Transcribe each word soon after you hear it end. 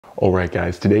All right,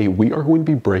 guys, today we are going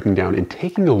to be breaking down and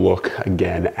taking a look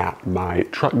again at my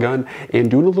truck gun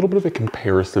and doing a little bit of a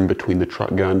comparison between the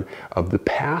truck gun of the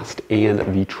past and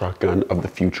the truck gun of the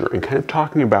future, and kind of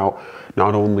talking about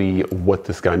not only what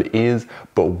this gun is,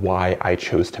 but why I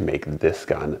chose to make this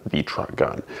gun the truck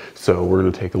gun. So we're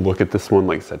going to take a look at this one,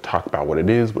 like I said, talk about what it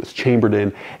is, what it's chambered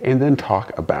in, and then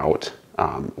talk about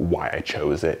why I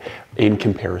chose it in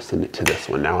comparison to this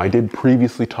one. Now, I did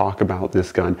previously talk about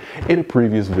this gun in a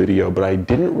previous video, but I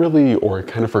didn't really, or I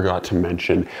kind of forgot to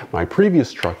mention my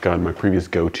previous truck gun, my previous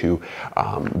go-to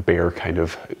bear kind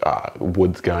of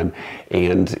woods gun,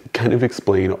 and kind of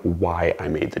explain why I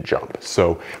made the jump.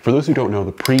 So for those who don't know,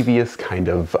 the previous kind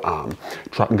of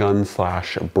truck gun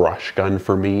slash brush gun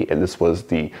for me, and this was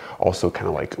the also kind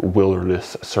of like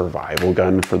wilderness survival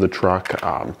gun for the truck.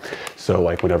 So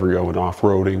like whenever you're going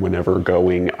off-roading, whenever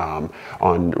going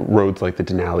on roads like the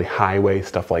Denali Highway,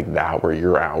 stuff like that, where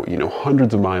you're out, you know,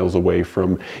 hundreds of miles away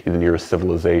from the nearest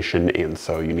civilization, and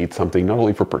so you need something not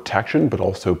only for protection, but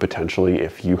also potentially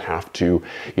if you have to,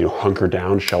 you know, hunker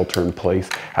down, shelter in place,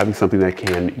 having something that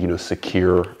can, you know,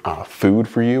 secure food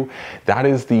for you. That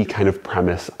is the kind of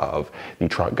premise of the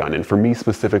truck gun. And for me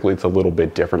specifically, it's a little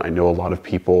bit different. I know a lot of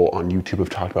people on YouTube have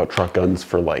talked about truck guns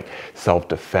for like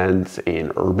self-defense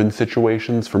in urban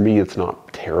situations. For me, it's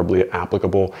not terribly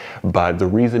applicable, but the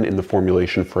reason in the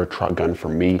formulation for a truck gun for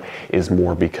me is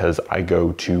more because I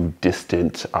go to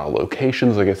distant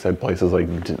locations, like I said, places like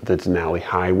the Denali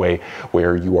Highway,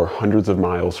 where you are hundreds of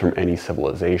miles from any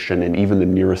civilization, and even the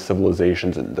nearest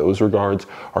civilizations in those regards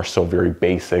are still very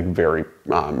basic, very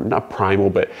not primal,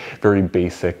 but very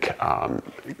basic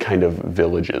kind of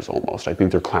villages almost. I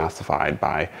think they're classified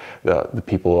by the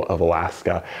people of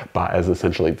Alaska as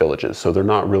essentially villages. So they're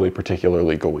not really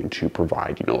particularly going to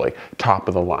provide, you know, like top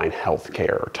of the line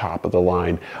healthcare or top of the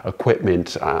line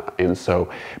equipment. And so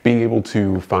being able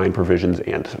to find provisions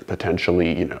and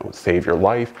potentially, you know, save your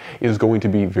life is going to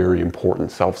be very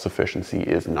important. Self-sufficiency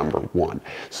is number one.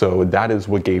 So that is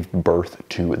what gave birth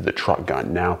to the truck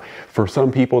gun. Now, for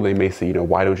some people, they may say, you know,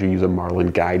 why don't you use a Marlin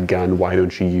guide gun? Why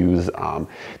don't you use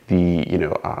you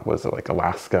know, was it like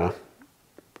Alaska?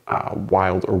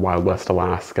 Wild West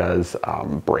Alaska's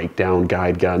breakdown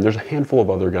guide gun. There's a handful of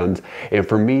other guns, and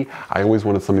for me, I always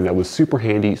wanted something that was super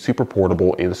handy, super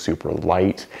portable, and super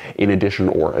light, in addition,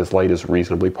 or as light as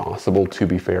reasonably possible, to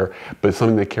be fair, but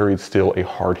something that carried still a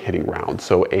hard-hitting round.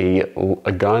 So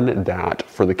a gun that,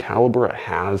 for the caliber it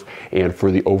has and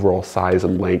for the overall size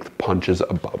and length, punches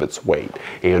above its weight.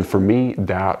 And for me,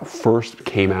 that first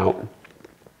came out.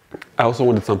 I also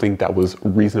wanted something that was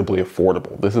reasonably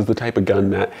affordable. This is the type of gun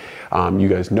that you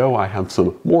guys know I have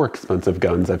some more expensive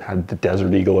guns. I've had the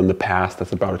Desert Eagle in the past.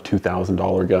 That's about a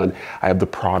 $2,000 gun. I have the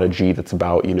Prodigy that's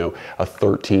about, you know, a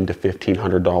 $1,300 to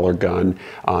 $1,500 gun.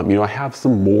 You know, I have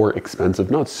some more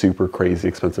expensive, not super crazy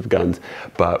expensive guns,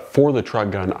 but for the truck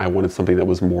gun, I wanted something that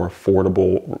was more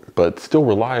affordable, but still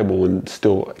reliable and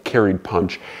still carried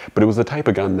punch. But it was the type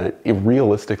of gun that it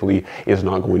realistically is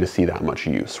not going to see that much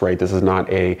use, right? This is not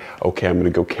okay, I'm going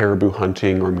to go caribou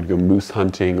hunting, or I'm going to go moose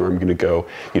hunting, or I'm going to go,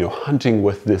 you know, hunting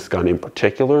with this gun in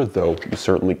particular, though you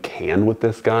certainly can with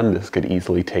this gun. This could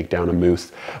easily take down a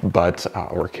moose, but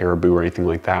or a caribou or anything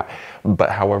like that.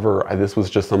 But however, this was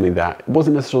just something that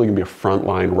wasn't necessarily going to be a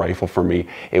frontline rifle for me.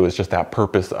 It was just that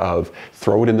purpose of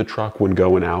throw it in the truck when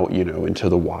going out, you know, into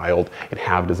the wild, and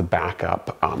have it as a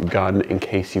backup gun in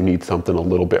case you need something a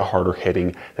little bit harder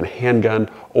hitting than a handgun,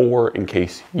 or in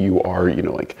case you are, you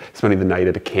know, like spending the night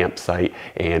at a campsite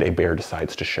and a bear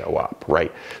decides to show up,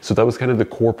 right? So that was kind of the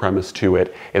core premise to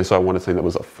it. And so I wanted something that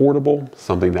was affordable,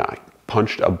 something that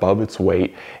punched above its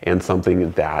weight, and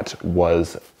something that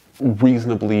was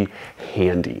reasonably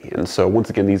handy. And so once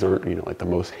again, these aren't, you know, like the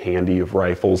most handy of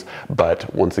rifles,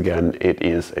 but once again, it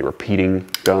is a repeating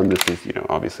gun. This is, you know,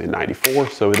 obviously a 94,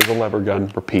 so it is a lever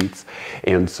gun, repeats.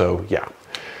 And so, yeah.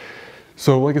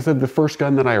 So like I said, the first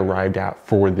gun that I arrived at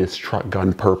for this truck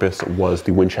gun purpose was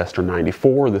the Winchester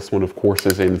 94. This one, of course,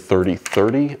 is in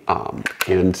 30-30,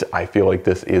 and I feel like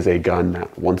this is a gun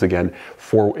that, once again,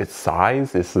 for its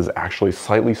size, this is actually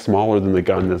slightly smaller than the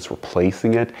gun that's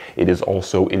replacing it. It is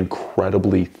also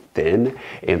incredibly thin,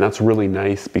 and that's really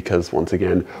nice because, once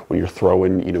again, when you're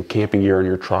throwing, you know, camping gear in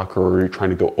your truck, or you're trying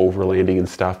to go overlanding and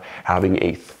stuff, having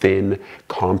a thin,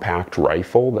 compact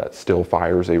rifle that still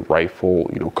fires a rifle,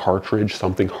 you know, cartridge,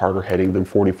 something harder hitting than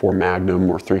 44 Magnum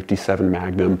or 357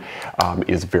 Magnum,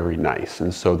 is very nice.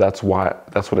 And so that's what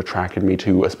attracted me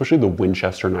to, especially the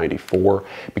Winchester 94,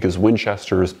 because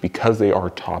Winchesters, because they are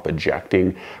top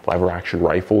ejecting lever action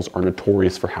rifles, are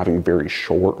notorious for having very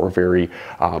short or very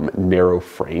narrow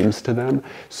frame names to them.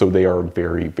 So they are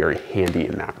very, very handy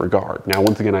in that regard. Now,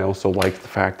 once again, I also like the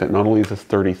fact that not only is this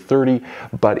 30-30,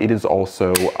 but it is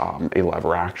also a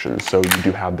lever action. So you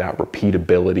do have that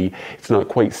repeatability. It's not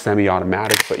quite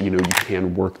semi-automatic, but you know, you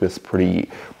can work this pretty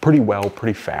well,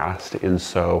 pretty fast. And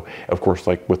so, of course,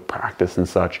 like with practice and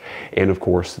such, and of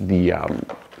course the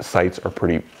sights are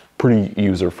pretty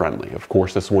user-friendly. Of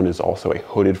course, this one is also a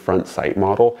hooded front sight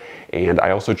model, and I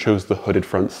also chose the hooded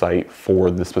front sight for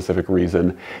the specific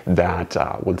reason that,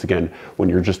 once again, when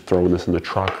you're just throwing this in the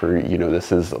truck, or you know,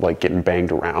 this is like getting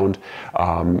banged around,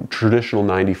 traditional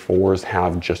 94s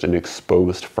have just an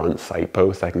exposed front sight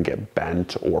post that can get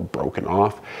bent or broken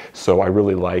off. So I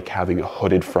really like having a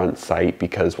hooded front sight,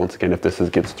 because once again, if this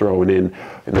gets thrown in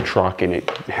the truck and it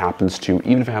happens to,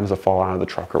 even if it happens to fall out of the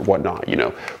truck or whatnot, you know,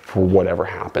 for whatever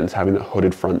happens, having the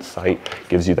hooded front sight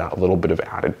gives you that little bit of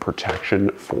added protection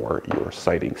for your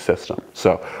sighting system.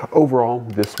 So overall,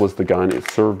 this was the gun. It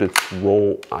served its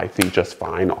role, I think, just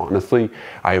fine. Honestly,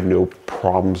 I have no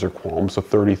problems or qualms with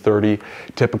 30-30.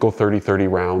 Typical 30-30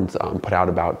 rounds put out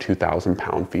about 2,000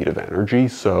 pound-feet of energy.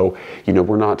 So, you know,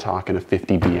 we're not talking a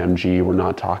 50 BMG, we're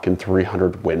not talking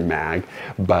 300 Win Mag,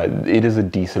 but it is a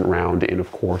decent round. And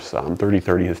of course,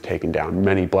 30-30 has taken down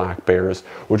many black bears,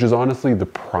 which is honestly the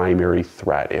primary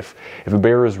threat. If a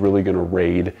bear is really going to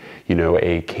raid, you know,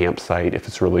 a campsite, if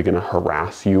it's really going to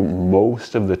harass you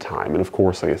most of the time, and of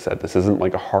course, like I said, this isn't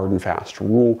like a hard and fast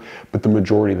rule, but the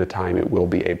majority of the time it will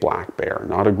be a black bear,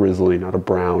 not a grizzly, not a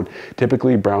brown.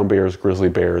 Typically brown bears, grizzly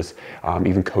bears,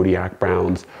 even Kodiak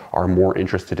browns are more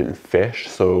interested in fish.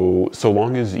 So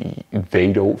long as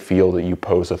they don't feel that you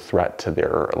pose a threat to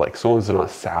their, like, so long as it's not a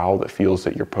sow that feels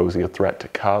that you're posing a threat to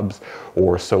cubs,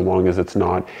 or so long as it's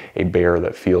not a bear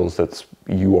that feels that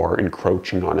you are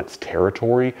encroaching on its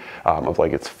territory, of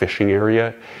like its fishing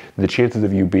area, the chances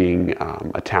of you being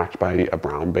attacked by a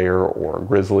brown bear or a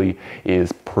grizzly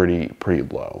is pretty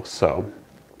low. So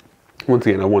once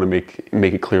again, I want to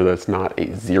make it clear that it's not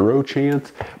a zero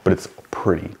chance, but it's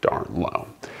pretty darn low.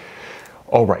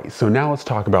 All right, so now let's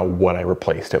talk about what I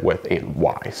replaced it with and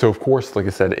why. So of course, like I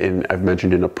said, I've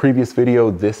mentioned in a previous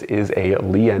video, this is a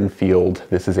Lee Enfield.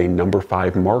 This is a number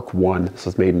 5 Mark I. This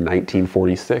was made in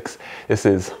 1946.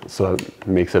 So that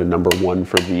makes it a number 1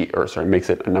 for makes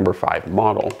it a number 5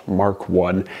 model, Mark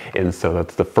I. And so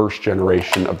that's the first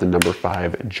generation of the number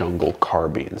 5 jungle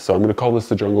carbine. So I'm gonna call this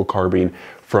the jungle carbine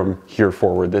from here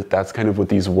forward. That's kind of what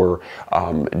these were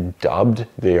dubbed.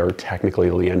 They are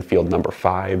technically Lee Enfield number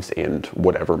 5s and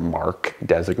whatever mark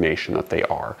designation that they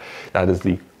are. That is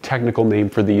the technical name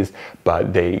for these,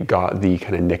 but they got the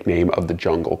kind of nickname of the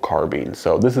jungle carbine.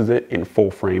 So this is it in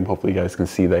full frame. Hopefully you guys can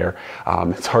see there.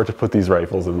 It's hard to put these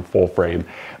rifles in full frame,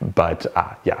 but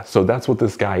yeah, so that's what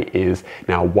this guy is.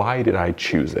 Now, why did I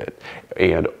choose it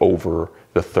and over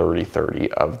the 30-30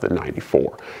 of the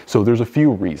 94? So there's a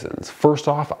few reasons. First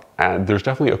off, there's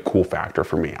definitely a cool factor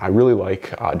for me. I really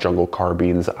like jungle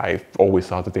carbines. I've always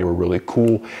thought that they were really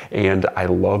cool, and I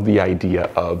love the idea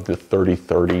of the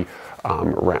 30-30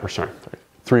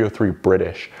 303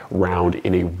 British round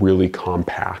in a really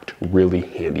compact, really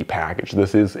handy package.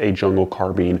 This is a jungle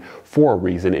carbine for a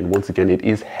reason, and once again, it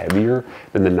is heavier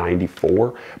than the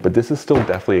 94, but this is still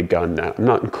definitely a gun that I'm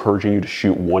not encouraging you to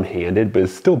shoot one-handed, but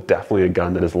it's still definitely a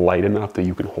gun that is light enough that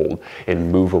you can hold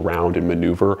and move around and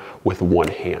maneuver with one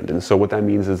hand. And so what that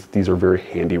means is these are very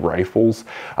handy rifles,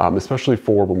 especially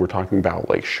for when we're talking about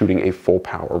like shooting a full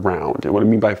power round. And what I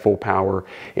mean by full power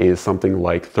is something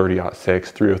like 30-06,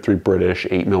 303 British,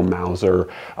 8mm Mauser,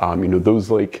 you know, those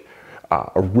like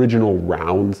original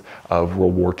rounds of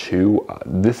World War II.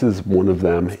 This is one of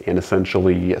them, and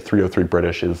essentially 303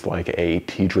 British is like a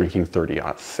tea drinking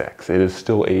 30-06. It is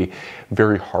still a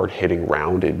very hard hitting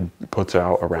round. It puts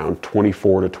out around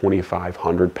 2,400 to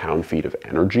 2,500 pound-feet of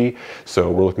energy. So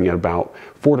we're looking at about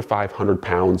 400 to 500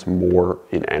 pounds more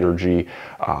in energy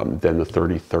than the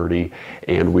 30-30.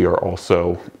 And we are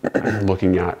also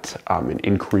looking at an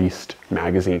increased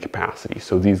magazine capacity.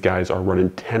 So these guys are running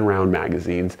 10 round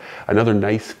magazines. Another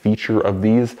nice feature of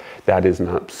these that is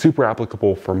not super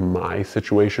applicable for my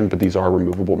situation, but these are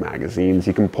removable magazines.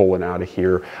 You can pull it out of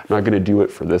here. I'm not going to do it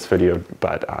for this video,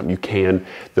 but you can,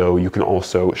 though you can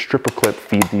also stripper clip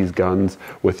feed these guns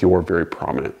with your very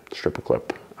prominent stripper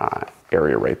clip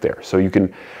area right there. So you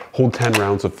can hold 10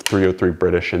 rounds of 303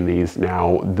 British in these.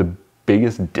 Now, the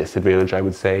biggest disadvantage, I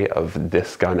would say, of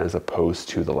this gun as opposed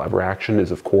to the lever action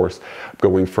is, of course,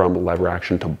 going from lever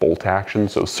action to bolt action.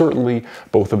 So certainly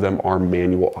both of them are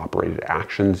manual operated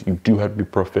actions. You do have to be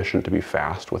proficient to be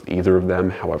fast with either of them.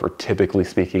 However, typically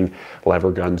speaking,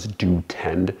 lever guns do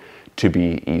tend to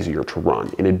be easier to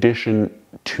run. In addition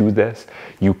to this,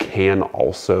 you can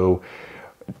also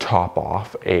top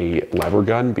off a lever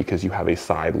gun because you have a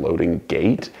side loading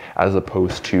gate as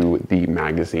opposed to the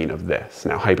magazine of this.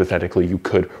 Now, hypothetically, you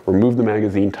could remove the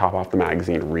magazine, top off the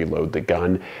magazine, reload the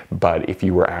gun. But if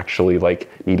you were actually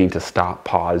like needing to stop,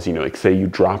 pause, you know, like say you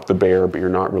drop the bear, but you're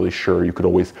not really sure, you could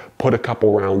always put a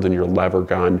couple rounds in your lever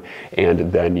gun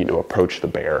and then, you know, approach the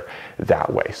bear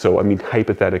that way. So, I mean,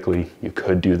 hypothetically, you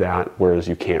could do that, whereas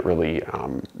you can't really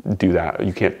do that.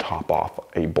 You can't top off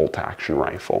a bolt action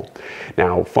rifle.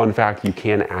 Now, fun fact, you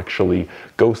can actually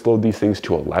ghost load these things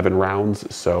to 11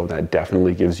 rounds. So that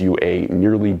definitely gives you a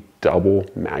nearly double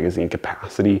magazine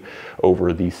capacity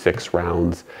over the 6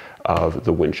 rounds of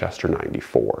the Winchester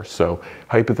 94. So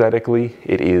hypothetically,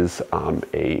 it is about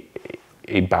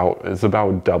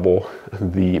double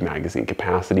the magazine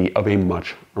capacity of a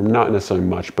much, or not necessarily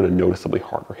much, but a noticeably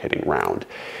harder hitting round.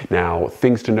 Now,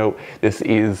 things to note, this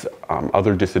is,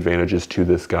 other disadvantages to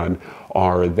this gun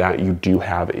are that you do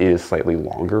have, it is slightly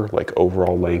longer, like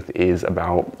overall length is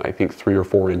about, I think 3 or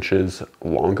 4 inches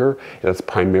longer. That's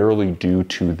primarily due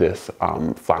to this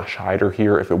flash hider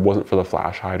here. If it wasn't for the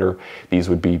flash hider, these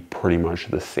would be pretty much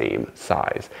the same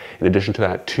size. In addition to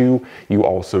that too, you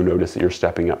also notice that you're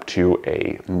stepping up to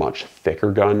a much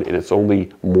thicker gun, and it's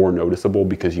only more noticeable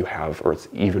because you have, or it's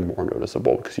even more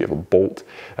noticeable because you have a bolt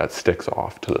that sticks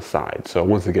off to the side. So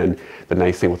once again, the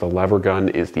nice thing with a lever gun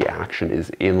is the action is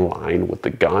in line with the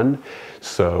gun.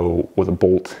 So with a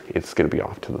bolt, it's going to be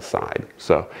off to the side.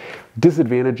 So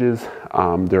disadvantages,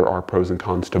 there are pros and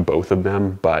cons to both of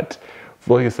them, but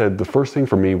like I said, the first thing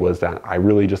for me was that I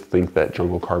really just think that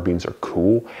jungle carbines are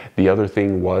cool. The other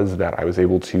thing was that I was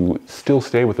able to still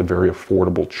stay with a very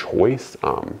affordable choice.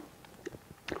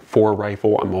 For a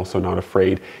rifle, I'm also not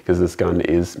afraid because this gun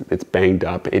it's banged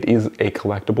up. It is a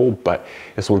collectible, but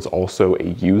this one's also a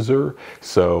user.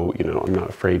 So, you know, I'm not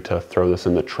afraid to throw this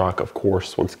in the truck. Of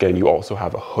course, once again, you also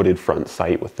have a hooded front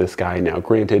sight with this guy. Now,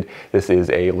 granted, this is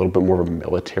a little bit more of a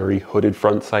military hooded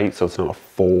front sight, so it's not a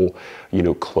full, you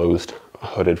know, closed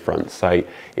hooded front sight.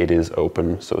 It is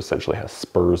open, so essentially has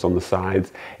spurs on the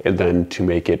sides. And then to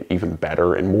make it even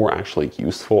better and more actually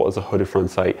useful as a hooded front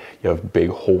sight, you have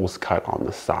big holes cut on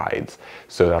the sides.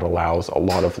 So that allows a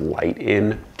lot of light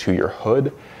in to your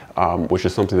hood, which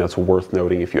is something that's worth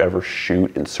noting. If you ever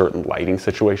shoot in certain lighting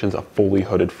situations, a fully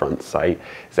hooded front sight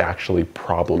is actually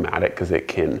problematic because it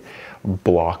can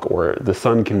block, or the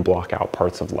sun can block out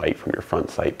parts of light from your front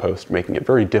sight post, making it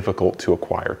very difficult to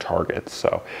acquire targets.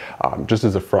 So just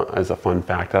as a fun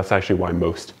fact, that's actually why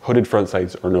most hooded front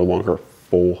sights are no longer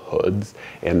full hoods,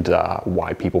 and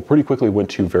why people pretty quickly went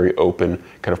to very open,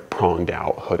 kind of pronged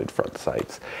out hooded front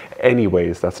sights.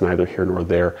 Anyways, that's neither here nor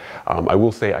there. I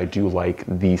will say I do like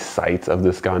the sights of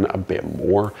this gun a bit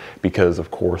more because, of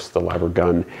course, the lever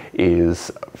gun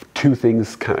is two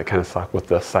things kind of suck with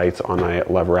the sights on a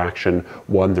lever action.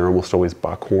 One, they're almost always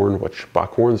buckhorn, which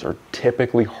buckhorns are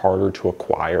typically harder to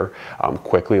acquire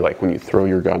quickly. Like when you throw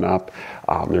your gun up,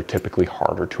 they're typically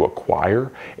harder to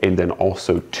acquire. And then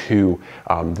also two,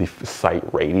 the sight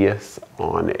radius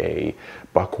on a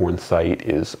buckhorn sight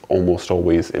is almost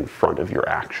always in front of your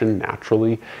action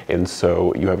naturally, and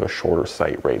so you have a shorter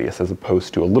sight radius as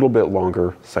opposed to a little bit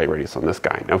longer sight radius on this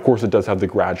guy. Now, of course, it does have the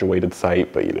graduated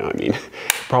sight, but you know, I mean,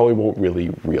 probably won't really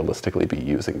realistically be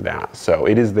using that. So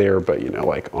it is there, but you know,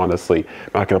 like honestly,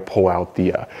 I'm not going to pull out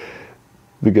the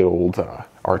good old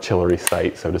artillery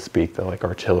sight, so to speak, the like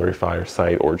artillery fire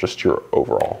sight, or just your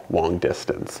overall long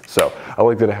distance. So I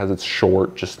like that it has its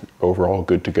short, just overall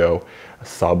good to go,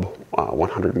 sub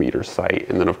 100 meter sight,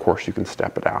 and then of course you can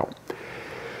step it out.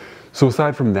 So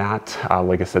aside from that,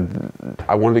 like I said,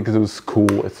 I wanted it because it was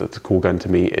cool. It's a cool gun to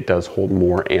me. It does hold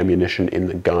more ammunition in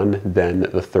the gun than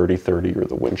the 30-30 or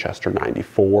the Winchester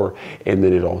 94, and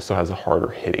then it also has a harder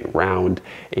hitting round,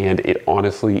 and it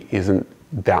honestly isn't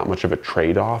that much of a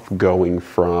trade-off going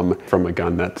from a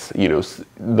gun that's, you know,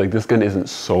 like this gun isn't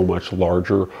so much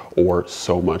larger or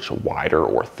so much wider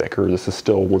or thicker. This is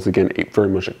still, once again, very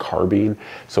much a carbine,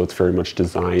 so it's very much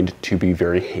designed to be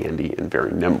very handy and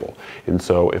very nimble. And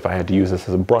so if I had to use this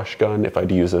as a brush gun, if I had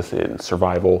to use this in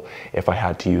survival, if I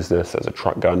had to use this as a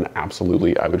truck gun,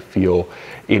 absolutely I would feel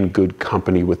in good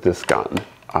company with this gun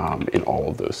in all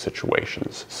of those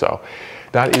situations. So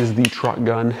that is the truck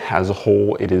gun as a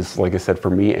whole. It is, like I said, for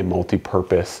me, a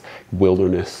multi-purpose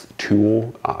wilderness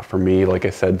tool. For me, like I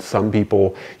said, some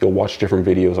people, you'll watch different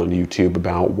videos on YouTube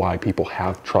about why people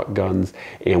have truck guns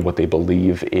and what they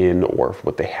believe in or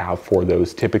what they have for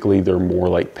those. Typically, they're more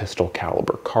like pistol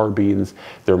caliber carbines.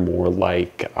 They're more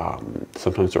like,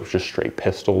 sometimes they're just straight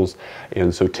pistols.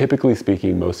 And so typically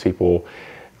speaking, most people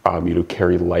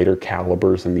carry lighter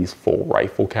calibers and these full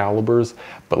rifle calibers.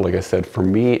 But like I said, for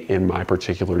me, in my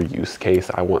particular use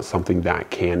case, I want something that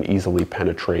can easily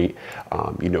penetrate,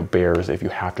 bears if you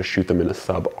have to shoot them in a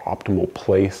suboptimal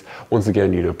place. Once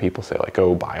again, people say like,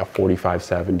 oh, buy a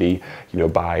 45-70,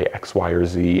 buy X, Y, or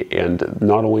Z. And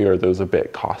not only are those a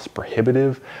bit cost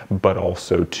prohibitive, but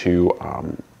also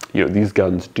to, these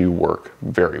guns do work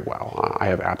very well. I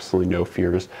have absolutely no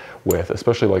fears with,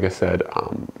 especially like I said,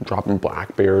 dropping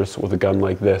black bears with a gun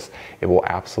like this. It will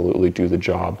absolutely do the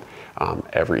job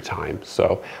every time.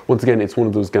 So once again, it's one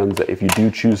of those guns that if you do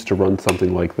choose to run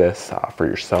something like this for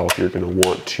yourself, you're going to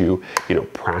want to,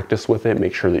 practice with it,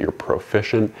 make sure that you're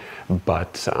proficient.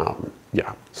 But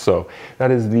yeah, so that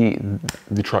is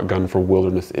the truck gun for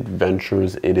wilderness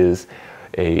adventures. It is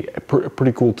a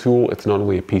pretty cool tool. It's not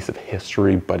only a piece of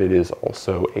history, but it is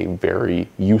also a very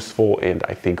useful, and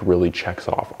I think really checks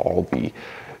off all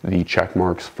the check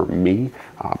marks for me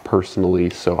personally.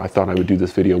 So I thought I would do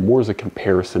this video more as a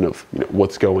comparison of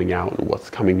what's going out and what's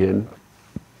coming in.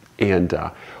 And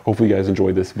hopefully you guys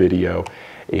enjoyed this video.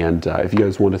 And if you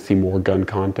guys want to see more gun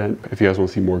content,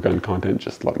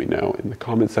 just let me know in the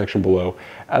comment section below.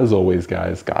 As always,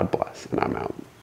 guys, God bless, and I'm out.